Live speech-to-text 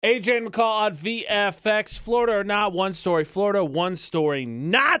AJ and McCall on VFX. Florida or not, one story. Florida, one story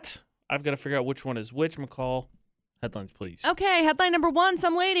not. I've got to figure out which one is which. McCall, headlines, please. Okay, headline number 1.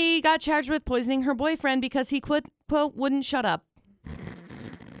 Some lady got charged with poisoning her boyfriend because he, quote, wouldn't shut up.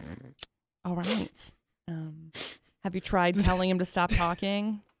 All right. Have you tried telling him to stop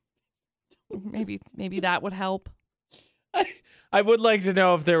talking? Maybe that would help. I would like to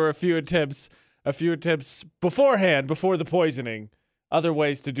know if there were a few attempts beforehand, before the poisoning, other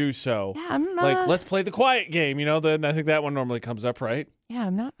ways to do so. Yeah, like, let's play the quiet game, then I think that one normally comes up, right? Yeah,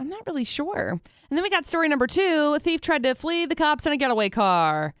 I'm not really sure. And then we got story number 2. A thief tried to flee the cops in a getaway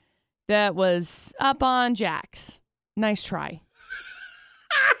car that was up on Jack's. Nice try.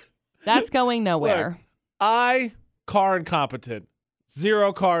 That's going nowhere. Look, car incompetent,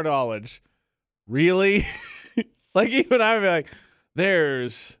 0 car knowledge. Really? Like, even I would be like,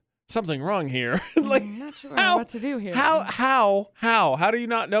 there's something wrong here. Like, I'm not sure what to do here. How do you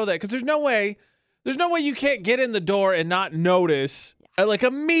not know that? Because there's no way you can't get in the door and not notice, like,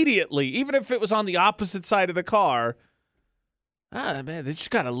 immediately, even if it was on the opposite side of the car. Man, they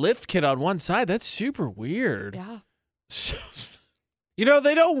just got a lift kit on one side. That's super weird. Yeah.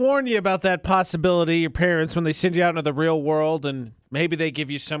 They don't warn you about that possibility, your parents, when they send you out into the real world, and maybe they give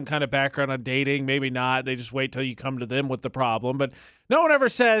you some kind of background on dating, maybe not. They just wait till you come to them with the problem. But no one ever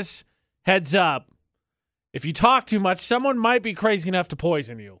says, heads up, if you talk too much, someone might be crazy enough to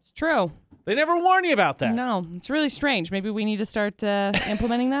poison you. It's true. They never warn you about that. No, it's really strange. Maybe we need to start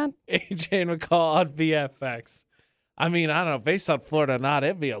implementing that. AJ and McCall on VFX. I mean, I don't know, based on Florida or not,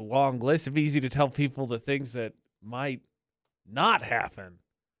 it'd be a long list. It'd be easy to tell people the things that might not happen.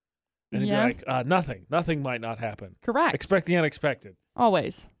 And it'd be like, nothing might not happen. Correct. Expect the unexpected.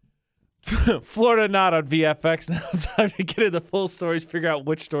 Always. Florida not on VFX. Now it's time to get into the full stories, figure out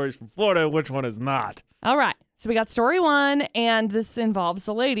which story's from Florida and which one is not. All right. So we got story 1, and this involves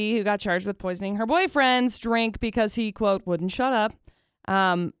a lady who got charged with poisoning her boyfriend's drink because he, quote, wouldn't shut up.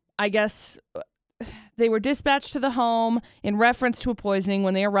 I guess they were dispatched to the home in reference to a poisoning.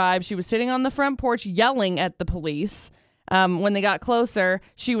 When they arrived, she was sitting on the front porch yelling at the police. When they got closer,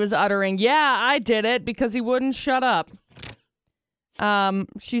 she was uttering, "Yeah, I did it," because he wouldn't shut up.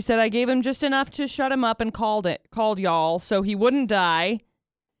 She said, "I gave him just enough to shut him up and called y'all so he wouldn't die.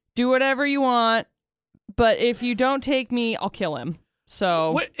 Do whatever you want, but if you don't take me, I'll kill him."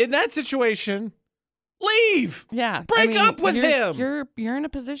 So in that situation, leave. Yeah, break up with him. You're in a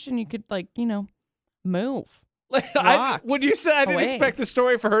position you could move. When you said I didn't expect the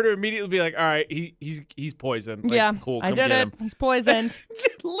story for her to immediately be like, all right, he's poisoned. Like, yeah, cool. I did it. He's poisoned.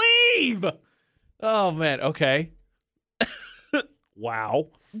 Just leave. Oh man. Okay. Wow.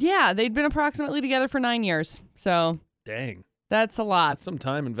 Yeah, they'd been approximately together for 9 years. So dang, that's a lot. That's some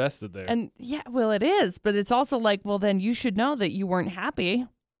time invested there. And yeah, well, it is, but it's also like, well, then you should know that you weren't happy.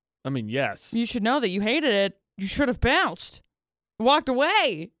 I mean, yes. You should know that you hated it. You should have bounced, walked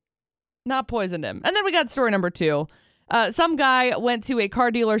away. Not poisoned him. And then we got story number 2. Some guy went to a car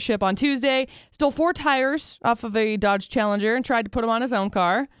dealership on Tuesday, stole 4 tires off of a Dodge Challenger and tried to put them on his own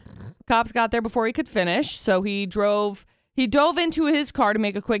car. Cops got there before he could finish, so he dove into his car to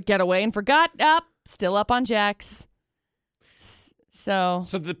make a quick getaway and forgot, still up on Jack's. So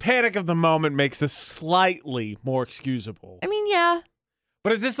the panic of the moment makes this slightly more excusable. I mean, yeah.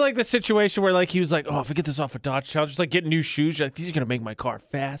 But is this like the situation where he was like, oh, if I get this off a Dodge Challenger, just like getting new shoes, you're like, these are going to make my car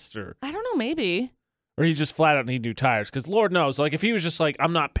faster. I don't know, maybe. Or he just flat out need new tires. Because Lord knows, if he was just like,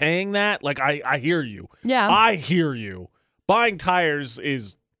 I'm not paying that, I hear you. Yeah. I hear you. Buying tires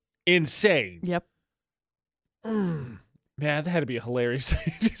is insane. Yep. Man, that had to be a hilarious.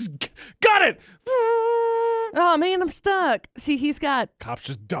 Just got it. Oh, man, I'm stuck. See, he's got... Cops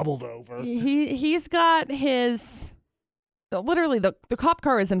just doubled over. He's got his... Literally, the cop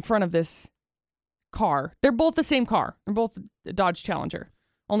car is in front of this car. They're both the same car. They're both a Dodge Challenger.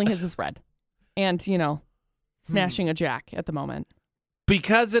 Only his is red. And, smashing a jack at the moment.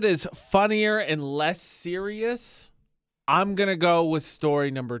 Because it is funnier and less serious, I'm going to go with story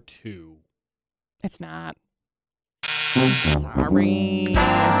number 2. It's not. Sorry.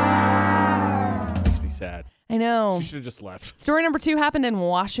 Makes me sad. I know. She should have just left. Story number 2 happened in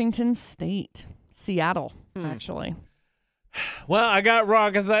Washington State. Seattle, actually. Well, I got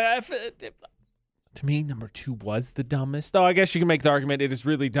wrong because to me, number 2 was the dumbest. Though I guess you can make the argument it is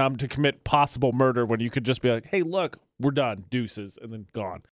really dumb to commit possible murder when you could just be like, hey, look, we're done, deuces, and then gone.